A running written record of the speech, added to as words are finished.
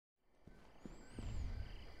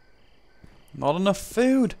Not enough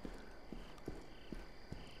food.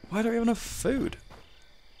 Why don't we have enough food?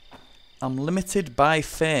 I'm limited by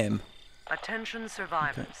fame. Attention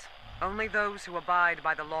survivors. Only those who abide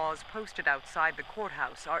by the laws posted outside the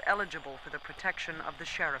courthouse are eligible for the protection of the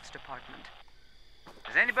Sheriff's Department.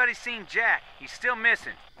 Has anybody seen Jack? He's still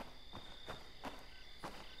missing.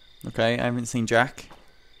 Okay, I haven't seen Jack.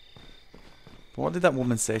 But what did that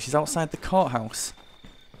woman say? She's outside the courthouse.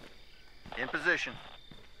 In position.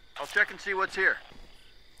 I'll check and see what's here.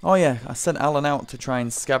 Oh yeah, I sent Alan out to try and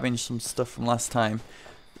scavenge some stuff from last time.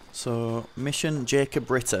 So, mission Jacob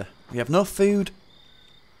Ritter. We have no food.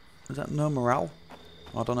 Is that no morale?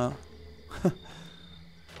 I don't know.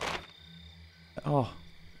 Oh.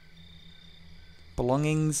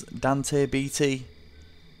 Belongings, Dante Beatty.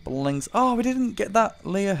 Belongings. Oh, we didn't get that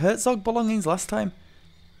Leah Herzog belongings last time.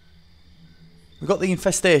 We got the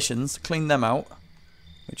infestations, cleaned them out,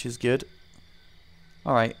 which is good.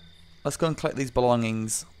 Alright, let's go and collect these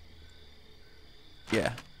belongings.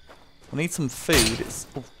 Yeah. We need some food. It's,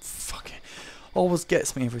 oh, fuck it. Always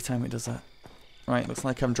gets me every time it does that. Right, looks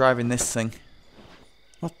like I'm driving this thing.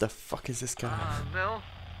 What the fuck is this guy? Bill,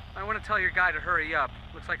 I want to tell your guy to hurry up.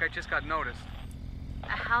 Looks like I just got noticed.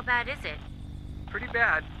 How bad is it? Pretty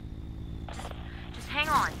bad. Just hang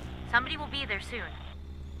on. Somebody will be there soon.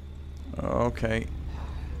 Okay.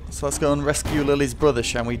 So let's go and rescue Lily's brother,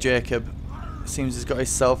 shall we, Jacob? Seems he's got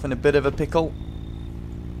himself in a bit of a pickle.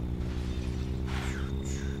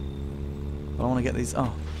 But I want to get these...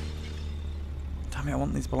 Oh. Damn it, I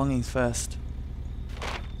want these belongings first.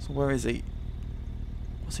 So where is he?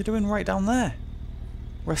 What's he doing right down there?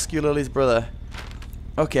 Rescue Lily's brother.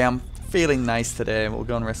 Okay, I'm feeling nice today. We'll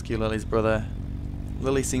go and rescue Lily's brother.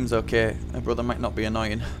 Lily seems okay. Her brother might not be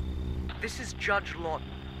annoying. This is Judge Lawton.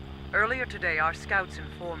 Earlier today, our scouts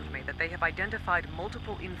informed me that they have identified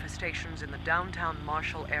multiple infestations in the downtown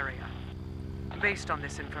Marshall area. Based on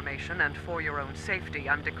this information, and for your own safety,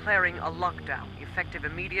 I'm declaring a lockdown, effective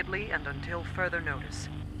immediately and until further notice.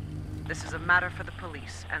 This is a matter for the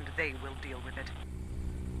police, and they will deal with it.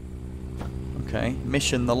 Okay,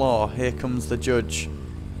 mission the law. Here comes the judge.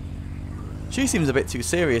 She seems a bit too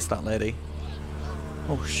serious, that lady.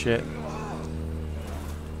 Oh shit.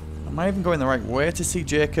 Am I even going the right way to see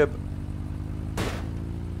Jacob?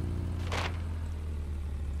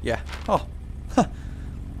 Yeah. Oh.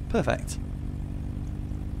 Perfect.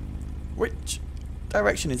 Which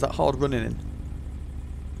direction is that hard running in?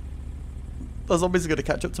 The zombies are going to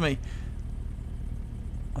catch up to me.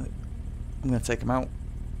 I'm going to take them out.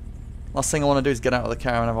 Last thing I want to do is get out of the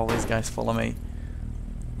car and have all these guys follow me.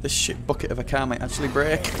 This shit bucket of a car might actually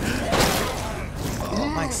break.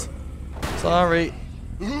 Oh, nice. Sorry.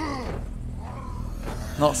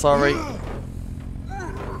 Not sorry.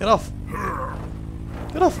 Get off.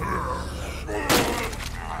 Get off.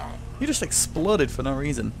 You just exploded for no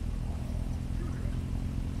reason.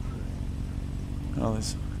 Oh,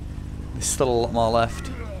 there's still a lot more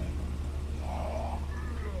left. I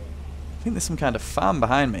think there's some kind of farm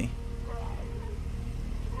behind me.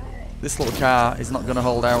 This little car is not going to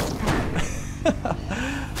hold out.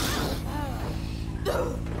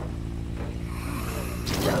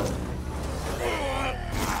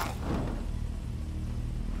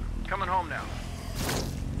 Coming home now.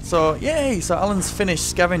 So, yay! So Alan's finished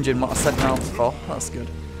scavenging what I sent him out for. That's good.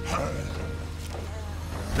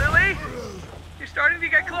 Lily? You're starting to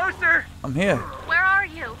get closer. I'm here. Where are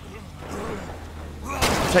you?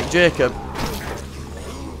 Protect Jacob.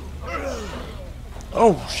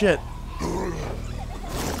 Oh, shit.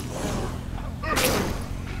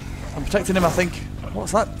 I'm protecting him, I think.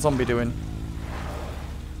 What's that zombie doing?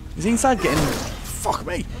 Is he inside getting... Fuck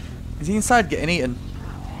me! Is he inside getting eaten?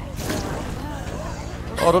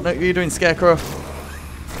 Oh, I don't know what you're doing, Scarecrow.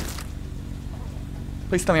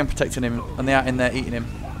 Please tell me I'm protecting him and they aren't in there eating him.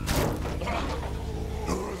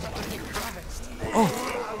 Oh!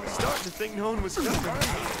 Starting to think no one was coming.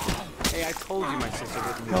 Hey, I told you my sister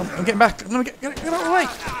wouldn't. Come on, I'm getting back. I'm gonna get out of the way.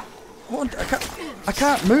 What? I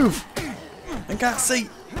can't move. I can't see.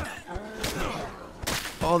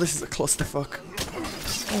 Oh, this is a clusterfuck.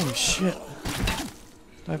 Holy shit. Do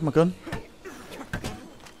I have my gun?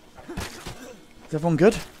 Is everyone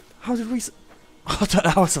good? How did we... I don't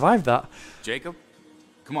know how I survived that. Jacob,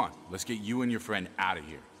 come on. Let's get you and your friend out of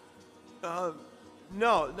here.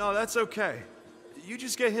 No, that's okay. You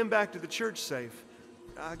just get him back to the church safe.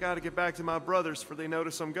 I gotta get back to my brothers for they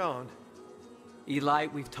notice I'm gone. Eli,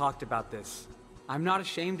 we've talked about this. I'm not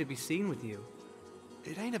ashamed to be seen with you.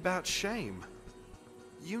 It ain't about shame.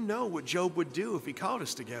 You know what Job would do if he caught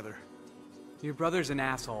us together. Your brother's an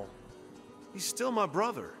asshole. He's still my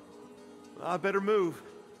brother. I better move.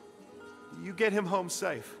 You get him home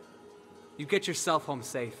safe. You get yourself home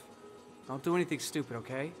safe. Don't do anything stupid,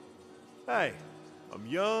 okay? Hey, I'm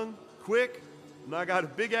young, quick, and I got a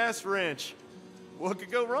big-ass wrench. What could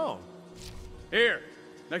go wrong? Here,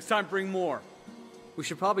 next time bring more. We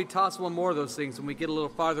should probably toss one more of those things when we get a little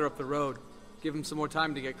farther up the road. Give him some more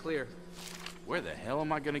time to get clear. Where the hell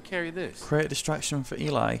am I gonna carry this? Create a distraction for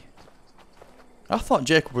Eli. I thought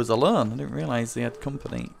Jacob was alone. I didn't realise he had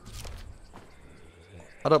company.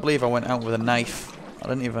 I don't believe I went out with a knife. I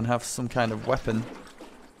didn't even have some kind of weapon.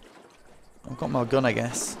 I've got my gun, I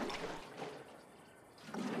guess.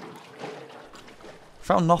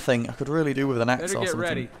 Found nothing I could really do with an axe or something. Better get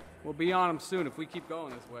ready. We'll be on him soon if we keep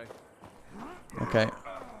going this way. Okay.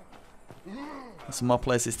 There's some more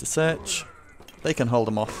places to search. They can hold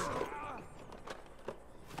him off.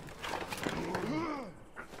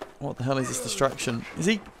 What the hell is this distraction? Is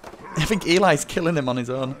he... I think Eli's killing him on his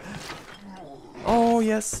own. Oh,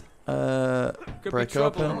 yes. Could Break be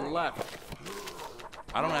trouble on the open. left.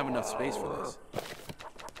 I don't have enough space for this.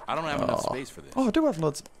 I don't have enough space for this. Oh, I do have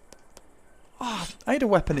loads. Oh, I had a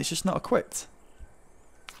weapon, it's just not equipped.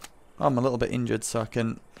 I'm a little bit injured, so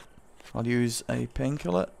I'll use a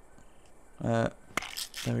painkiller. There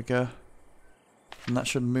we go. And that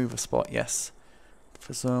should move a spot, yes.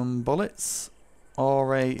 For some bullets.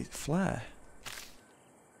 Or a flare.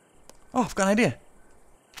 Oh, I've got an idea.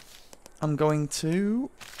 I'm going to...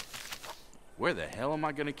 Where the hell am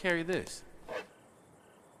I gonna carry this?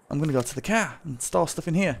 I'm going to go to the car and store stuff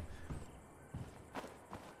in here.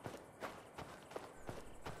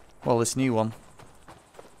 Well, this new one.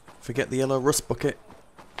 Forget the yellow rust bucket.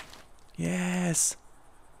 Yes.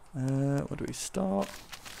 Where do we start?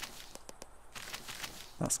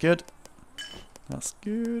 That's good. That's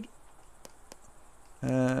good.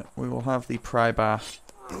 We will have the pry bar.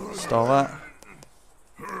 Store that.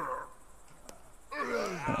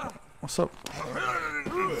 What's up?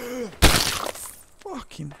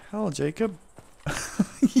 Fucking hell, Jacob.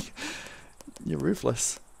 You're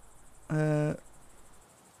ruthless. How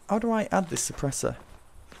do I add this suppressor?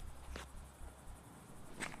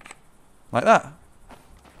 Like that?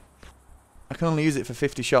 I can only use it for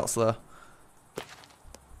 50 shots though.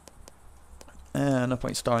 No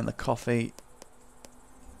point storing the coffee.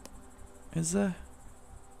 Is there?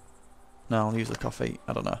 No, I'll use the coffee.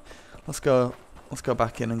 I don't know. Let's go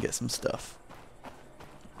back in and get some stuff.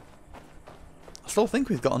 I still think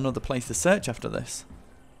we've got another place to search after this.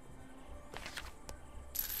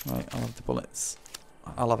 Right, I'll have the bullets.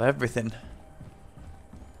 I'll have everything.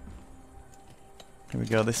 Here we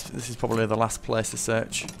go. This is probably the last place to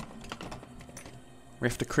search. We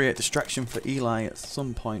have to create distraction for Eli at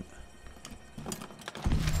some point.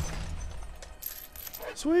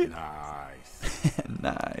 Sweet. Nice.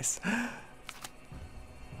 Nice.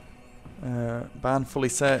 Barn fully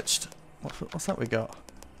searched. What's that we got?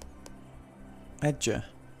 Edger.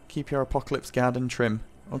 Keep your apocalypse garden trim.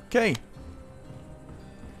 Okay.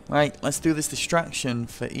 Right, let's do this distraction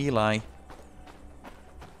for Eli.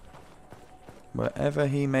 Wherever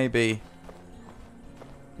he may be.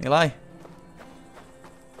 Eli?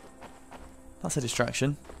 That's a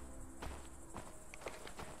distraction.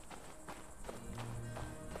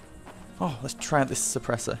 Oh, let's try out this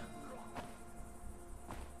suppressor.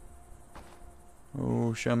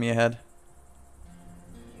 Oh, show me your head.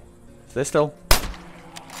 Stay still.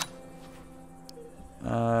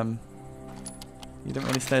 You don't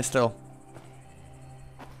really stay still.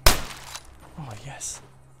 Oh, yes.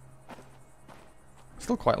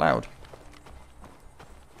 Still quite loud.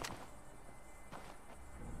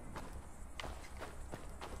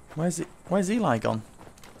 Where's Eli gone?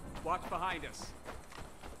 Watch behind us.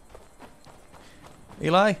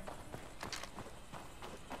 Eli?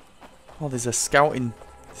 Oh, there's a scouting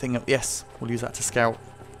thing up. Yes, we'll use that to scout.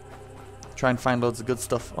 Try and find loads of good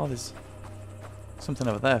stuff. Oh, there's something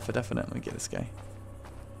over there for definite. Let me get this guy.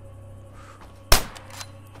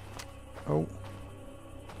 Oh.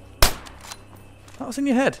 That was in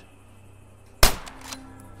your head.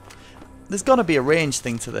 There's got to be a range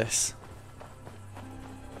thing to this.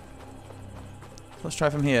 Let's try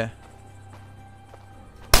from here.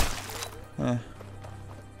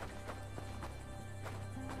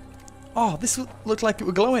 Oh, this looked like it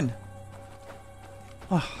were glowing.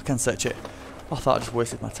 Oh, I can't search it. I thought I just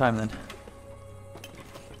wasted my time then.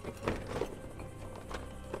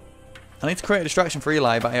 I need to create a distraction for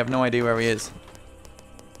Eli, but I have no idea where he is.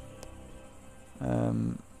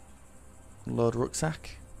 Load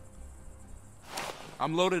rucksack.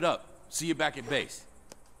 I'm loaded up. See you back at base.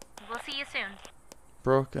 We'll see you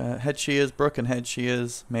soon. Head shears, broken head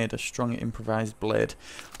shears, made a strong improvised blade.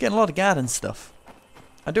 Getting a lot of garden stuff.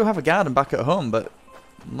 I do have a garden back at home, but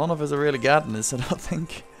none of us are really gardeners, I don't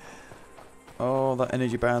think. Oh, that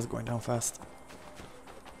energy bar is going down fast.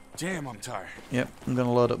 Damn, I'm tired. Yep, I'm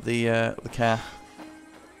gonna load up the car.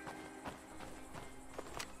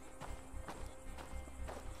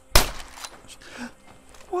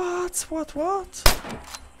 What?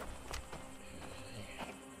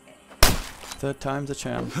 Third time's a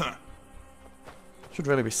charm. Should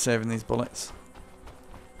really be saving these bullets.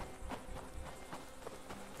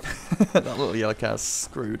 That little yellow car's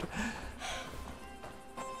screwed.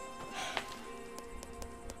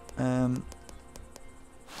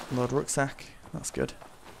 Load rucksack. That's good.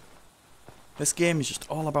 This game is just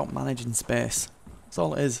all about managing space. That's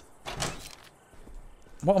all it is.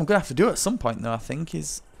 What I'm going to have to do at some point, though, I think,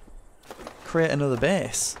 is create another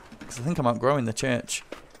base. Because I think I'm outgrowing the church.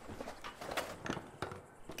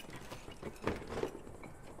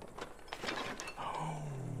 Oh,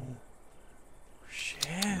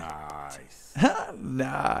 shit. Nice.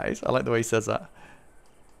 Nice. I like the way he says that.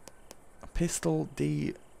 A pistol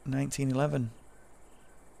D 1911.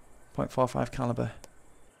 .45 caliber.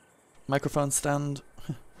 Microphone stand.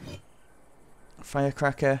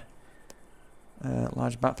 Firecracker.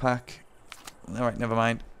 Large backpack. Alright, never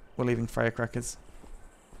mind. We're leaving firecrackers.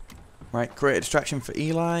 Right, create a distraction for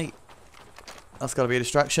Eli. That's got to be a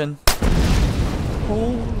distraction.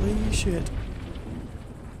 Holy shit.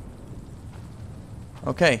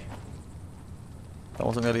 Okay. That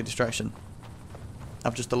wasn't really a distraction.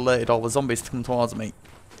 I've just alerted all the zombies to come towards me.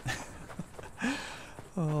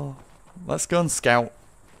 Oh, let's go and scout.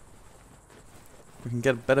 We can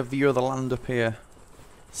get a better view of the land up here.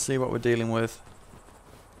 See what we're dealing with.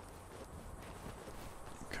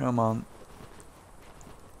 Come on.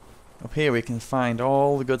 Up here we can find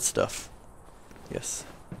all the good stuff. Yes.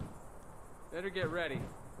 Better get ready.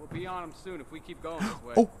 We'll be on them soon if we keep going this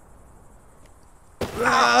way. Oh!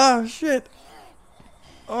 Ah, shit!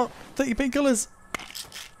 Oh, take your painkillers!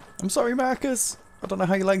 I'm sorry, Marcus. I don't know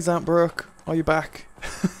how your legs aren't broke. Or your back.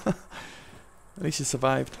 At least you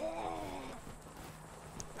survived.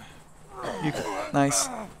 Nice.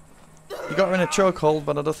 You got her in a chokehold,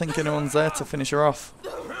 but I don't think anyone's there to finish her off.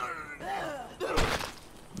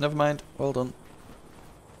 Never mind. Well done.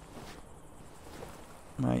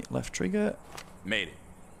 Right, left trigger. Made it.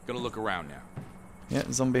 Gonna look around now.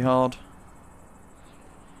 Yeah, zombie horde.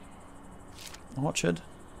 Orchard.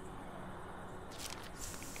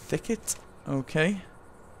 Thicket. Okay.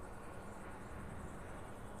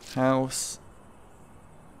 House.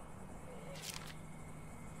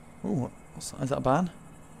 Ooh, is that a barn?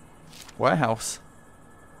 Warehouse.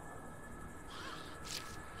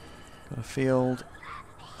 Got a field.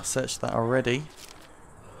 I searched that already.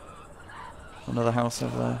 Another house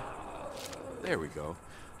over there. There we go.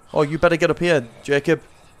 Oh, you better get up here, Jacob.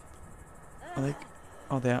 Are they?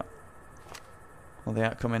 Oh, they are. Oh, they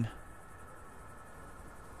aren't coming.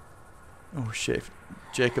 Oh shit!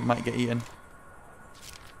 Jacob might get eaten.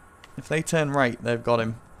 If they turn right, they've got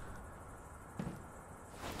him.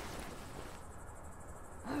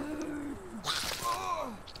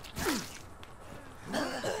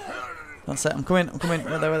 That's it. I'm coming.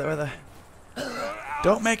 Where there.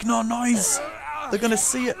 Don't make no noise. They're gonna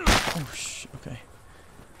see it. Oh shit. Okay.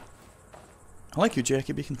 I like you,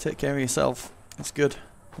 Jacob. You can take care of yourself. That's good.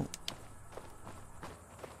 Oh.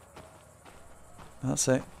 That's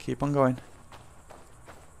it. Keep on going.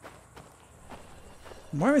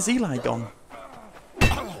 Where is Eli gone?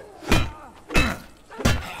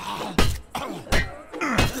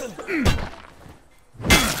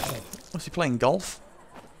 Was he playing golf?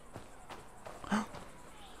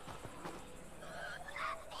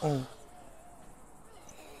 Oh.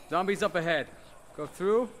 Zombies up ahead. Go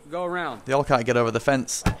through, go around. They all can't get over the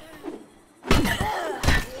fence.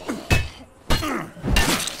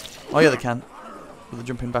 Oh yeah, they can. But they're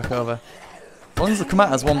jumping back over. As long as they come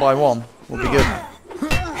at us one by one, we'll be good.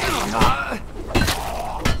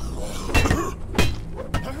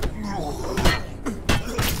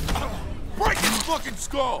 Break his fucking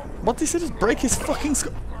skull! What did he say? Just break his fucking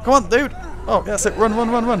skull. Come on, dude. Oh, that's it. Run.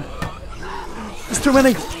 There's too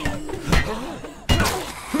many.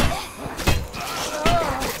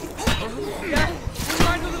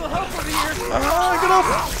 Get off.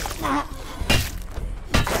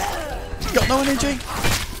 Got no energy.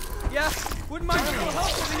 Yeah, wouldn't mind a little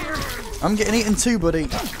help over here. I'm getting eaten too, buddy.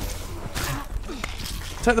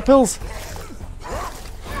 Take the pills.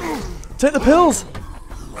 Take the pills.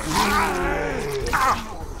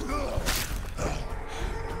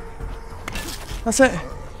 That's it.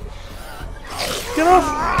 Get off.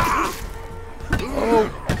 Oh,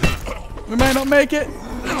 we may not make it.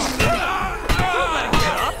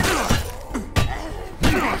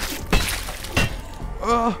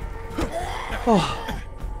 Oh.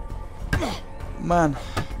 Man.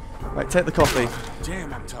 Right, take the coffee.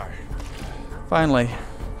 Damn, I'm tired. Finally.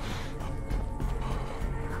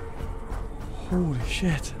 Holy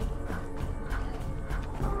shit.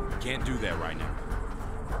 Can't do that right now.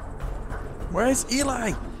 Where's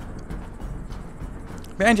Eli?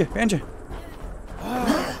 Behind you, behind you.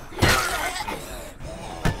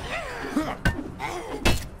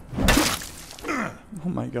 Oh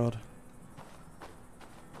my god.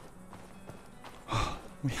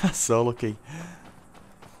 We are so lucky.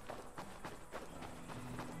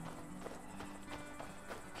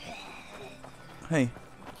 Hey.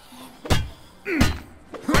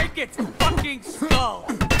 Break its fucking skull!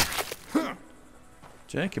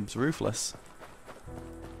 Jacob's ruthless.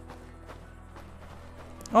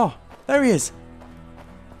 Oh, there he is.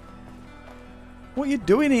 What are you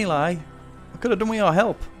doing, Eli? I could have done with your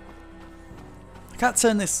help. I can't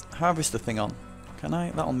turn this harvester thing on, can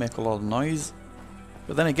I? That'll make a lot of noise.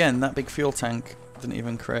 But then again, that big fuel tank didn't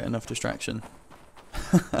even create enough distraction.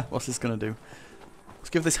 What's this gonna do? Let's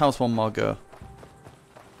give this house one more go.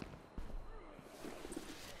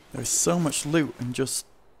 There's so much loot and just...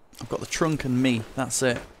 I've got the trunk and me, that's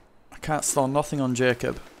it. I can't store nothing on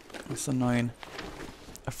Jacob. It's annoying.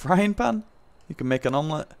 A frying pan? You can make an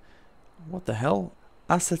omelette. What the hell?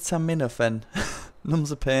 Acetaminophen. Numbs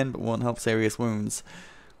the pain but won't help serious wounds.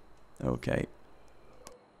 Okay.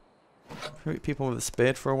 Hurt people with a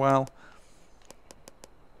spade for a while.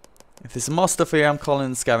 If there's more stuff here, I'm calling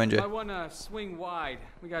the scavenger. I wanna swing wide.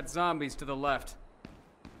 We got zombies to the left.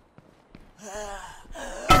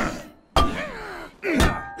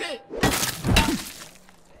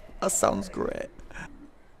 That sounds great.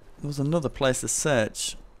 There was another place to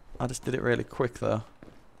search. I just did it really quick though.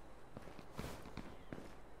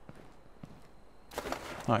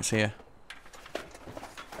 Oh, it's here.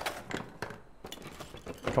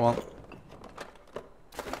 Come on.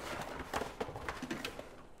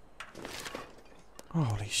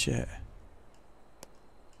 Holy shit.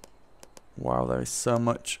 Wow, there is so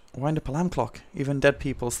much. Wind up alarm clock. Even dead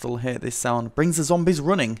people still hear this sound. Brings the zombies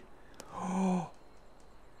running. Oh,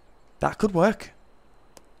 that could work.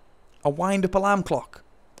 A wind up alarm clock.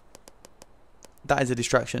 That is a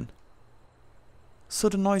distraction.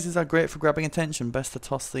 Sudden noises are great for grabbing attention. Best to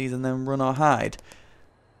toss these and then run or hide.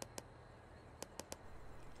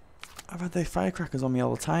 I've had the firecrackers on me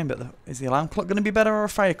all the time, but is the alarm clock going to be better or a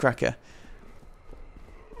firecracker?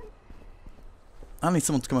 I need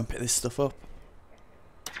someone to come and pick this stuff up.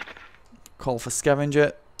 Call for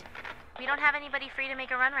scavenger. We don't have anybody free to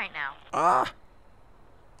make a run right now. Ah!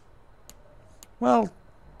 Well,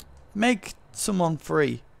 make someone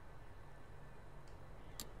free.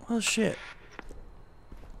 Well, shit.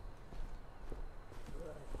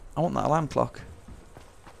 I want that alarm clock.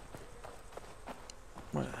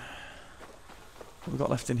 What have we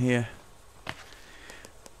got left in here?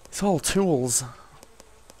 It's all tools.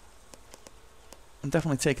 I'm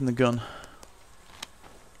definitely taking the gun.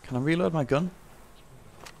 Can I reload my gun?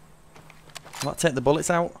 Will that take the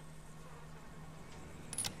bullets out?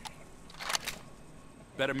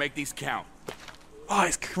 Better make these count. Oh,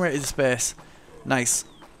 it's created space. Nice.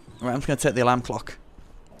 Right, I'm just going to take the alarm clock.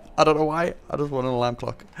 I don't know why. I just want an alarm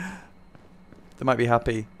clock. They might be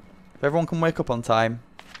happy. If everyone can wake up on time,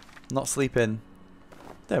 not sleep in.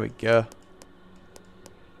 There we go.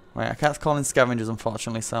 Right, I can't call in scavengers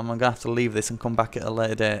unfortunately, so I'm going to have to leave this and come back at a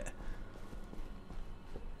later date.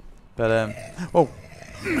 But, oh!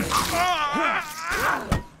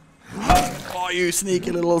 Oh, you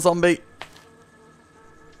sneaky little zombie!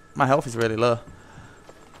 My health is really low.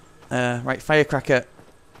 Right, firecracker.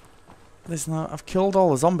 There's no... I've killed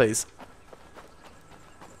all the zombies.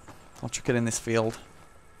 I'll chuck it in this field.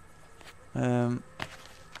 How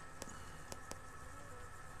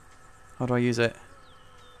do I use it?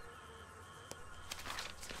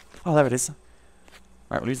 Oh, there it is.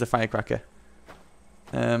 Right, we'll use the firecracker.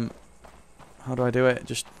 How do I do it?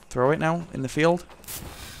 Just throw it now in the field?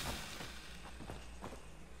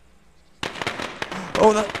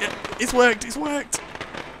 Oh, that... Yeah, it's worked! It's worked!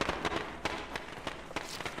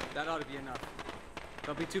 That ought to be enough.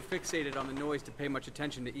 Don't be too fixated on the noise to pay much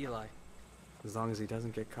attention to Eli. As long as he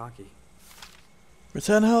doesn't get cocky.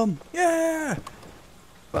 Return home! Yeah!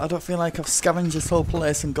 But I don't feel like I've scavenged this whole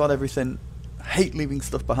place and got everything. I hate leaving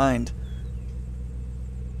stuff behind.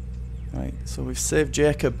 Right, so we've saved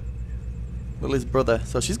Jacob. Lily's brother.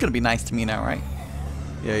 So she's going to be nice to me now, right?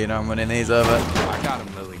 Yeah, you know I'm running these over. I got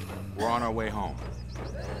him, Lily. We're on our way home.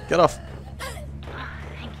 Get off.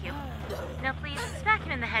 Thank you. No, please, smack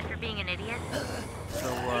him in the head for being an idiot.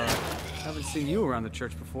 So, haven't seen you around the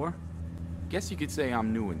church before. Guess you could say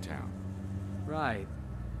I'm new in town. Right.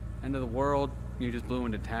 End of the world, you just blew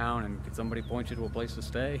into town, and could somebody point you to a place to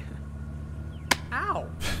stay? Ow!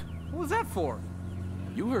 What was that for?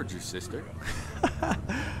 You heard your sister.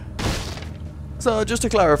 So, just to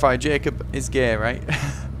clarify, Jacob is gay, right?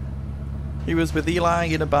 He was with Eli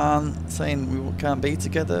in a barn saying we can't be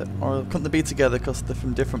together, or couldn't they be together because they're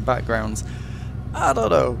from different backgrounds? I don't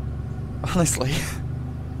know. Honestly.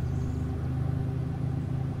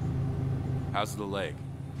 How's the leg?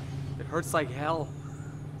 It hurts like hell.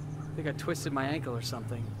 I think I twisted my ankle or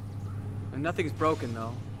something. And nothing's broken,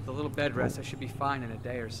 though. With a little bed rest, I should be fine in a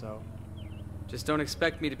day or so. Just don't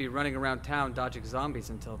expect me to be running around town dodging zombies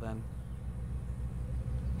until then.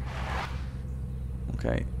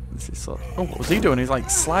 Okay, this is so... Oh, what was he doing? He's like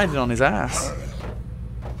sliding on his ass.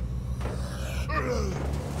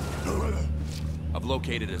 I've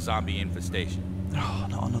located a zombie infestation. Oh,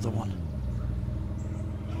 not another one.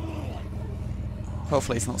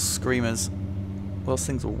 Hopefully it's not screamers. Those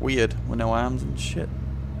things are weird with no arms and shit.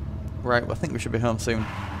 Right, well, I think we should be home soon.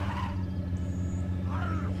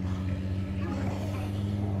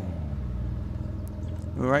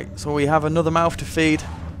 Alright, so we have another mouth to feed.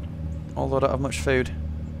 Although I don't have much food.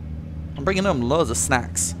 I'm bringing home loads of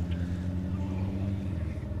snacks.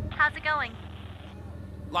 How's it going?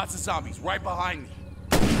 Lots of zombies right behind me.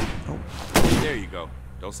 Oh, There you go.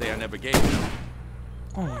 Don't say I never gave you.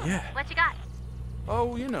 oh yeah. What you got?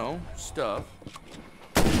 Oh, you know, stuff.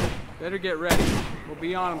 Better get ready. We'll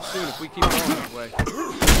be on them soon if we keep going this way.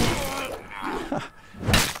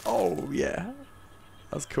 Oh yeah.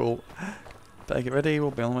 That's cool. Better get ready,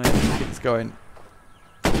 we'll be on the way. Keep this going.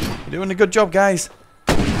 You're doing a good job, guys.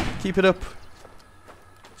 Keep it up.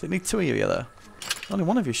 Does it need two of you there? Only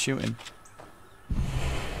one of you shooting.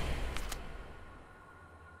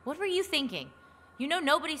 What were you thinking? You know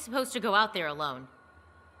nobody's supposed to go out there alone.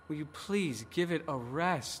 Will you please give it a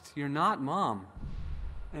rest? You're not Mom.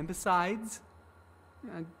 And besides,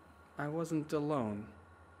 I wasn't alone.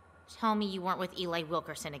 Tell me you weren't with Eli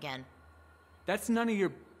Wilkerson again. That's none of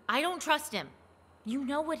your... I don't trust him. You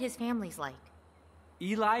know what his family's like.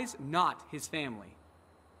 Eli's not his family.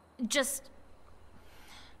 Just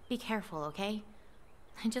be careful, okay?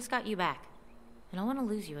 I just got you back. I don't want to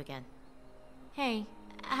lose you again. Hey,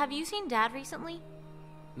 have you seen Dad recently?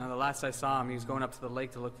 Now, the last I saw him, he was going up to the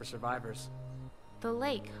lake to look for survivors. The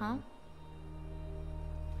lake, huh?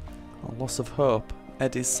 Oh, loss of hope.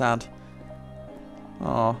 Ed is sad.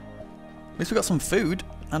 Oh, at least we got some food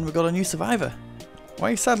and we got a new survivor. Why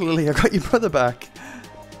are you sad, Lily? I got your brother back.